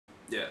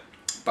Yeah.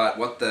 But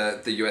what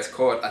the US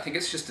court, I think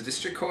it's just a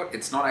district court.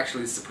 It's not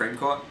actually the Supreme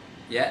Court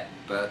yet,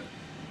 but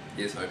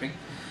here's hoping.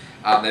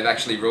 They've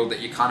actually ruled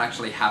that you can't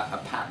actually have a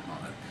patent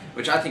on it,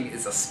 which I think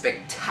is a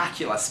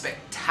spectacular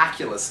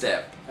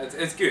step.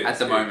 It's good at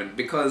the moment,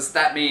 because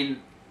that means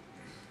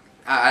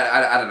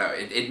I don't know.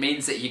 It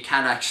means that you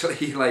can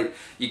actually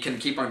you can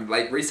keep on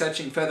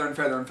researching further and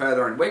further and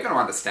further, and we're going to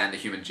understand the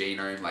human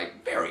genome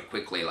very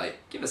quickly.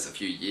 Give us a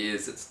few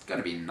years, it's going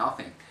to be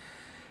nothing.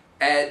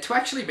 To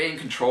actually be in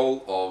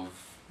control of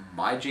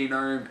my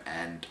genome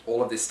and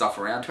all of this stuff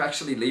around, to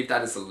actually leave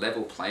that as a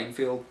level playing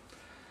field,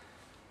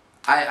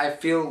 I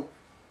feel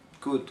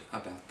good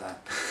about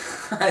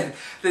that.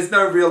 There's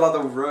no real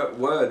other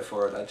word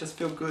for it. I just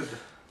feel good.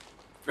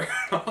 Fair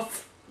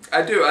enough.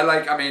 I do.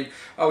 I mean,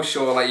 oh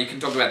sure, you can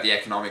talk about the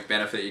economic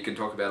benefit, you can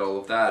talk about all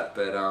of that,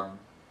 but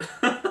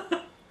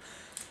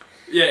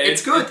yeah,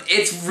 it's good.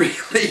 It's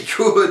really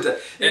good.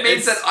 It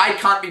means that I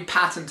can't be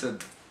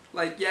patented.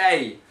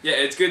 Yay. Yeah,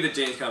 it's good that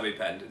genes can't be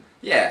patented.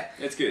 Yeah.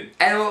 It's good.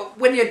 And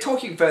when you're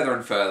talking further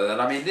and further, that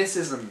I mean, this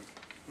isn't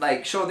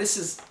sure, this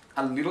is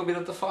a little bit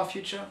of the far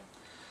future.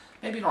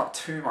 Maybe not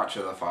too much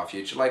of the far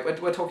future.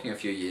 We're talking a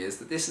few years,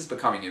 that this is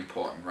becoming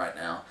important right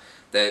now.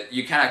 That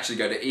you can actually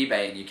go to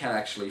eBay and you can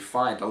actually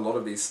find a lot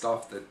of these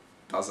stuff that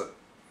does it,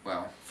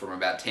 well, from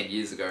about 10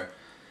 years ago.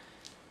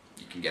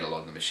 You can get a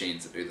lot of the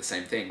machines that do the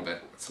same thing,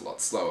 but it's a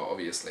lot slower,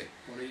 obviously.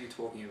 What are you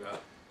talking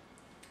about?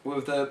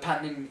 With the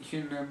patenting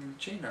human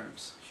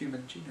genomes.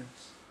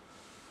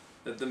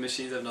 The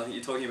machines have nothing.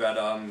 You're talking about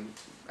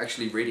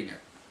actually reading it.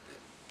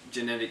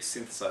 Genetic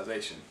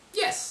synthesization.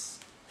 Yes.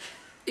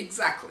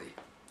 Exactly.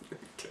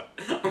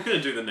 I'm going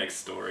to do the next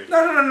story.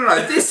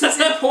 No. This is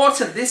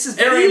important. This is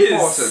very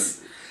important.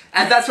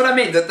 And that's what I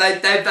mean. That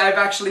they've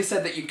actually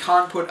said that you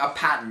can't put a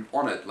patent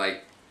on it.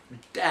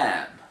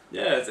 Damn.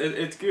 Yeah,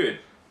 it's good.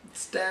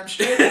 It's damn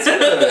straight. It's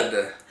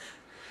good.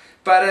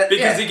 But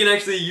because you can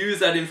actually use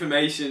that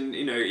information.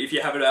 If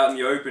you have it out in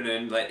the open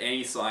and let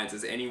any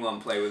scientist,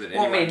 anyone play with it.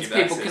 Well, it means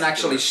people can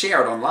actually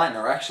share it online.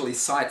 There are actually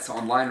sites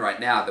online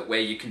right now where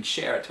you can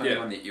share it to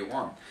anyone that you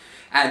want.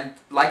 And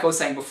like I was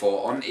saying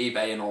before, on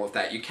eBay and all of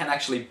that, you can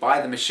actually buy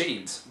the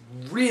machines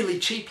really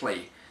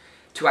cheaply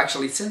to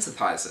actually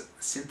synthesize it.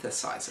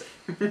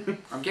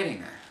 I'm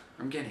getting there.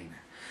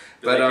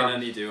 But they can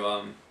only do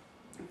a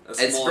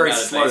it's small very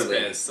amount of slowly. base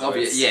pairs, so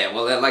Yeah,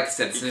 well, like I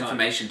said, it's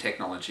information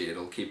technology.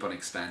 It'll keep on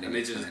expanding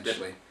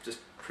exponentially. Just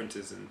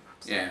printers and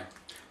stuff. Yeah.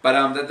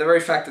 But the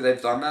very fact that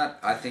they've done that,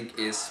 I think,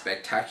 is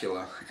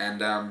spectacular.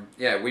 And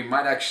yeah, we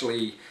might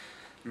actually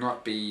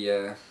not be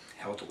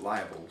held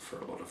liable for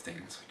a lot of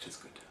things, which is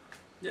good.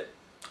 Yep.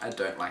 I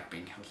don't like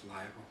being held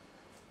liable.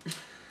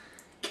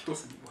 It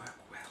doesn't work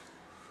well.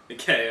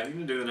 Okay, I'm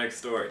going to do the next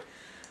story.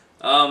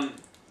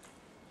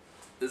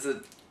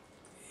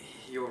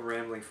 You're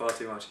rambling far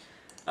too much.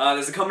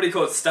 There's a company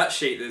called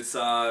Statsheet that's,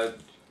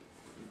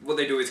 what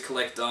they do is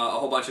collect a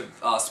whole bunch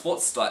of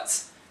sports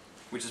stats,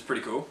 which is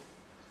pretty cool,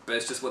 but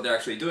it's just what they're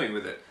actually doing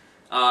with it.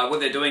 What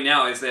they're doing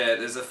now is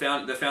the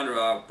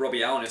founder,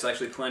 Robbie Allen, is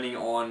actually planning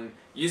on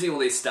using all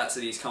these stats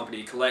that his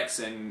company collects,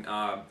 and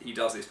he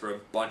does this for a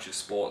bunch of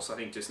sports, I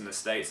think just in the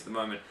States at the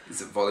moment.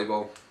 Is it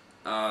volleyball?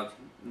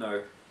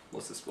 No.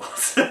 What's the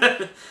sports?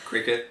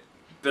 Cricket?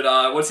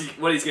 But what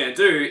he's going to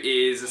do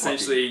is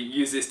essentially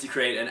use this to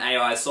create an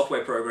AI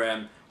software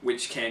program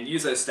which can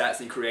use those stats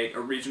and create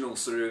original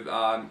sort of,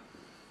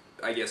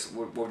 I guess,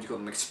 what would you call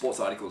them, sports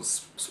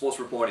articles, sports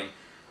reporting.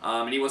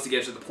 And he wants to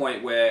get to the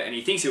point where, and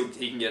he thinks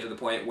he can get to the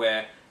point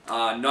where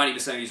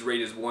 90% of his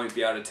readers won't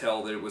be able to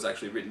tell that it was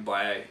actually written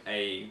by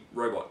a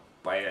robot,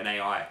 by an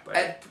AI.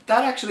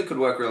 That actually could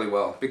work really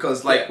well,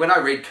 because when I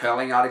read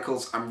curling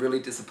articles, I'm really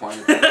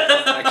disappointed that it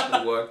doesn't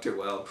actually work too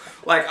well.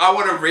 I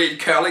want to read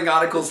curling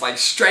articles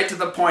straight to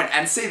the point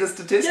and see the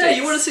statistics. Yeah,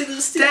 you want to see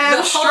the statistics.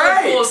 Damn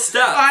hardcore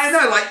straight. Stats. I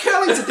know,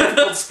 curling's a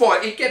difficult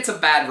sport. It gets a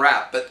bad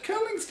rap, but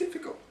curling's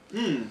difficult.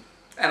 Mm.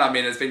 And I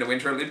mean, it's been the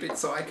Winter Olympics,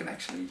 so I can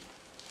actually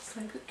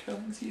say that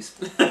curling's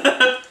useful.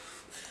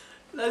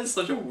 That is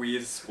such a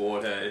weird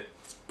sport, hey?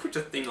 Just put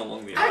your thing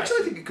along the ice. I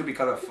actually think it could be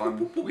kind of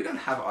fun. We don't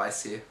have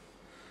ice here.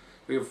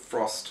 We have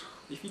frost.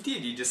 If you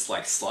did, you just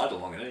slide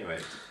along it anyway.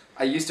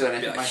 I used to, and I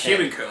hit my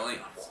human head. curling.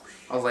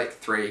 I was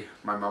 3.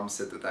 My mum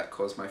said that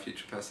caused my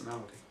future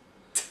personality.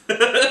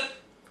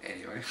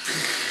 Anyway.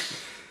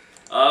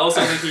 Also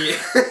linking.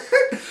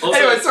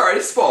 Anyway, sorry,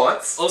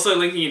 sports. Also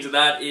linking into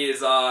that is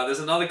there's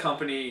another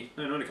company.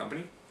 No, not a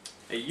company.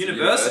 A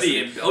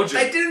university in Belgium.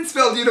 They didn't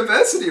spell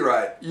university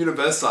right.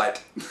 Universite.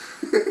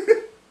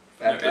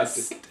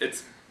 Fantastic. No,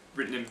 it's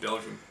written in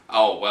Belgium.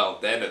 Oh well,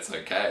 then it's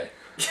okay.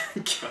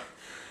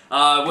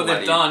 What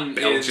they've done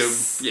Belgium.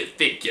 is... You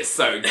think you're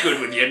so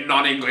good with your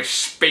non-English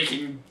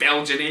speaking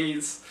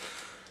Belgianese.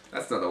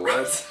 That's not a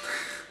word.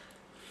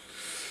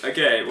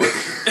 Okay.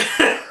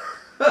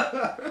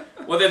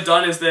 What they've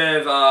done is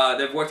they've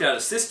worked out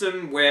a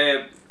system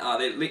where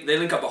they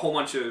link up a whole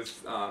bunch of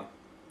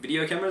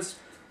video cameras.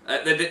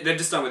 They're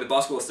just done with the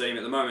basketball stadium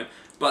at the moment,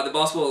 But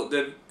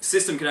the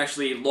system can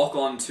actually lock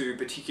on to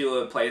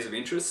particular players of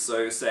interest.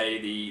 So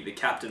say the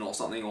captain or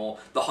something, or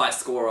the high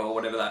scorer or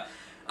whatever that.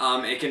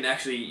 It can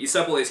actually, you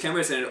set up all these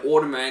cameras and it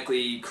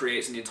automatically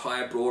creates an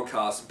entire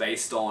broadcast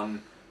based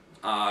on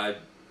the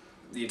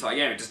entire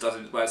game. It just does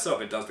it by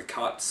itself. It does the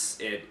cuts,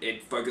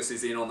 it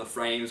focuses in on the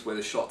frames where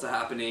the shots are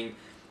happening.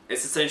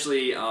 It's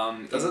essentially...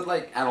 Does it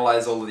like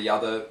analyze all of the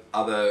other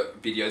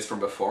videos from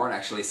before and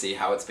actually see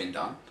how it's been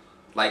done?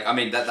 Like, I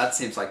mean, that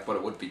seems like what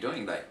it would be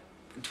doing. Like,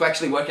 to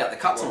actually work out the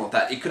cuts and all of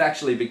that, it could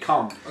actually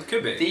become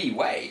the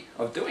way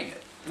of doing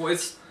it. Well,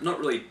 it's not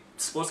really...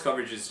 Sports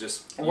coverage is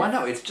just... Well, I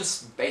know, it's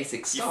just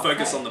basic stuff. You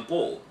focus on the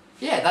ball.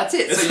 Yeah, that's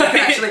it. So you can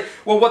actually...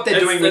 Well, what they're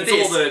doing with this...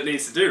 That's all that it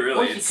needs to do, really.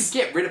 Well, you could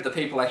get rid of the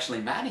people actually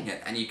manning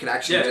it, and you could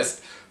actually just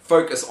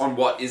focus on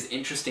what is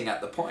interesting at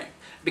the point.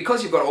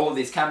 Because you've got all of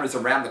these cameras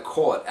around the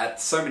court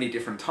at so many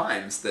different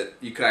times that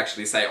you could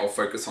actually say, oh,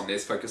 focus on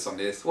this, focus on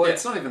this. Well,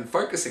 it's not even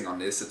focusing on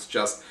this, it's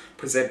just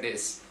present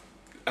this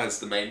as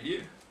the main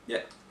view.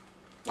 Yeah.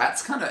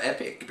 That's kind of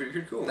epic.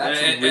 Pretty cool. That's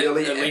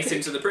really epic. It links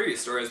into the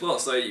previous story as well.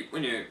 So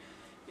when you...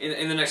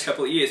 In the next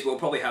couple of years, we'll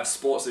probably have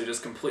sports that are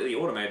just completely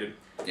automated.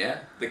 Yeah.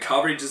 The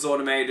coverage is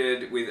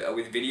automated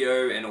with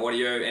video and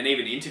audio and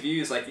even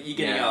interviews. Like you're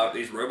getting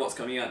these robots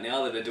coming out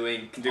now that can do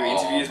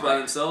interviews by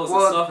themselves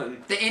and stuff.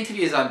 And the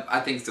interviews, I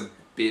think, is a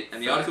bit...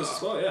 And the articles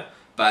as well, yeah.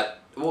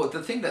 But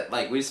the thing that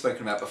like we've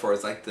spoken about before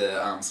is like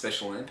the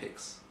Special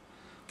Olympics.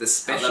 The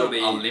Special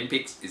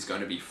Olympics is going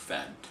to be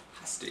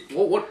fantastic.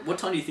 What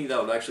time do you think that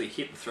would actually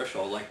hit the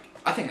threshold? Like,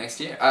 I think next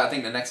year. I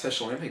think the next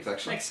Special Olympics,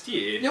 actually. Next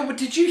year? Yeah, but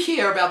did you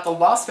hear about the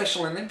last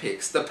Special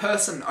Olympics? The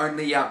person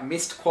only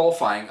missed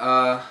qualifying.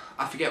 I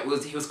forget,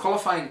 he was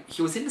qualifying...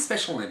 He was in the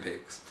Special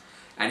Olympics,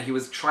 and he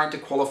was trying to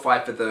qualify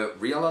for the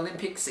real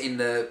Olympics in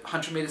the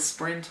 100-meter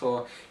sprint,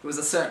 or... It was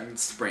a certain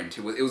sprint.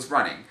 It was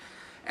running.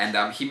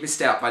 And he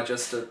missed out by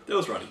just a... It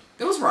was running.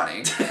 It was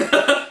running.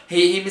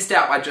 he missed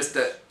out by just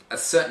a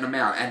certain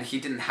amount, and he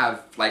didn't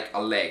have, like,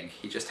 a leg.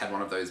 He just had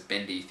one of those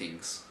bendy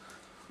things.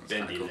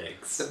 Bendy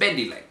legs. The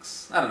bendy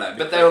legs. I don't know,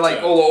 but they were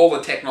like all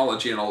the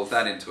technology and all of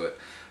that into it.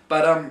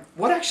 But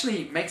what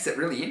actually makes it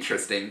really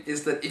interesting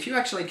is that if you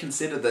actually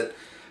consider that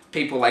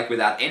people like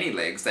without any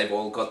legs, they've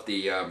all got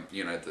the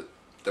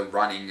the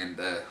running and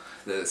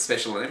the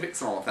Special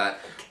Olympics and all of that.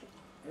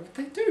 What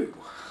they do?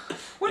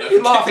 What are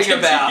you laughing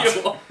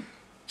about?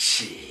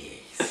 Jeez.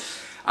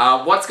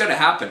 What's going to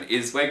happen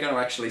is we're going to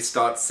actually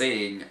start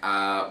seeing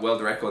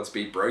world records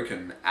be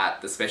broken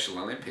at the Special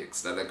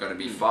Olympics that are going to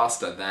be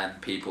faster than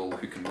people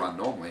who can run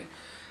normally.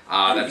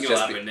 I think it'll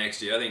happen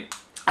next year.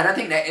 I don't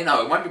think that...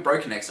 No, it won't be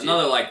broken next year.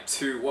 Another like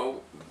 2...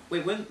 Well,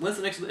 wait, when's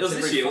the next... It was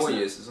this year, 4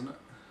 years, isn't it?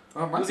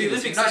 Oh, it was the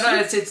Olympics this year?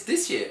 No, it's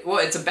this year. Well,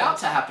 it's about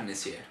to happen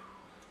this year.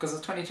 Because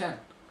it's 2010.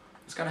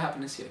 It's going to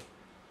happen this year.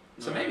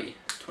 So maybe.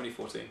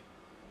 2014.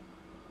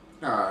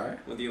 No.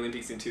 Were the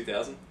Olympics in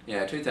 2000?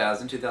 Yeah,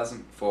 2000,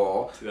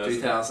 2004,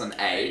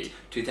 2008,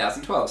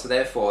 2012. So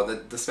therefore,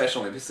 the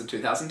Special Olympics are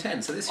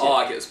 2010. So this year.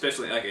 Oh, okay,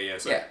 especially... Okay, yeah.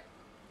 Yeah.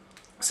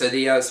 So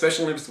the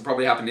Special Olympics will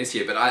probably happen this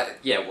year, but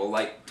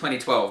like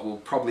 2012 will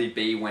probably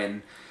be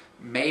when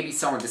maybe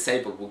someone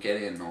disabled will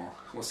get in, or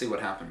we'll see what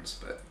happens.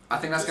 But I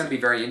think that's going to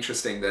be very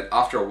interesting that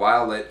after a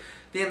while that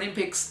the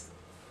Olympics,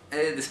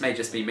 this may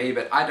just be me,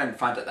 but I don't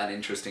find it that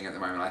interesting at the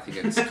moment. I think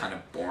it's kind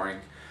of boring.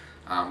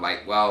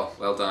 Like,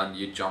 well done,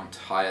 you jumped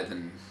higher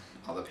than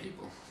other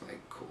people. Like,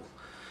 cool.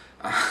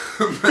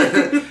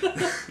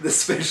 The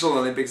Special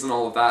Olympics and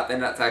all of that, then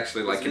that's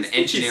actually like an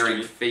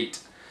engineering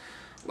feat.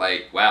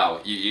 Like,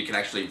 wow, you can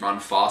actually run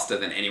faster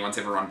than anyone's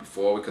ever run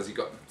before because you've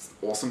got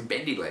awesome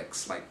bendy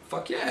legs. Like,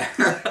 fuck yeah.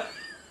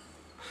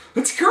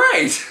 That's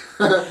great.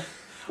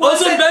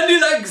 Awesome bendy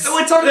legs!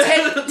 It's on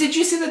TED. Did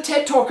you see the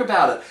TED Talk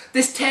about it?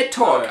 This TED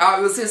Talk,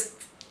 it was this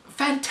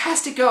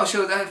fantastic girl. She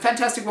was a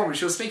fantastic woman.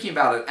 She was speaking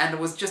about it, and it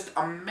was just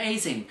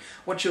amazing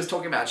what she was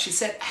talking about. She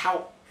said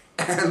how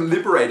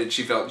liberated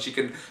she felt. She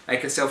could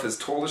make herself as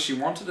tall as she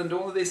wanted and do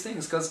all of these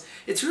things because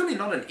it's really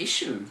not an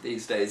issue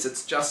these days.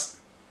 It's just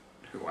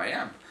who I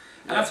am.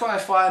 And that's why I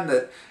find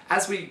that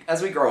as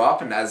we grow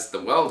up and as the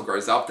world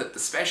grows up, that the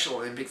Special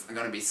Olympics are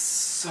going to be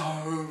so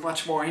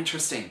much more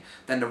interesting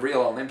than the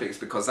real Olympics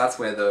because that's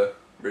where the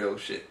real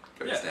shit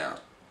goes down.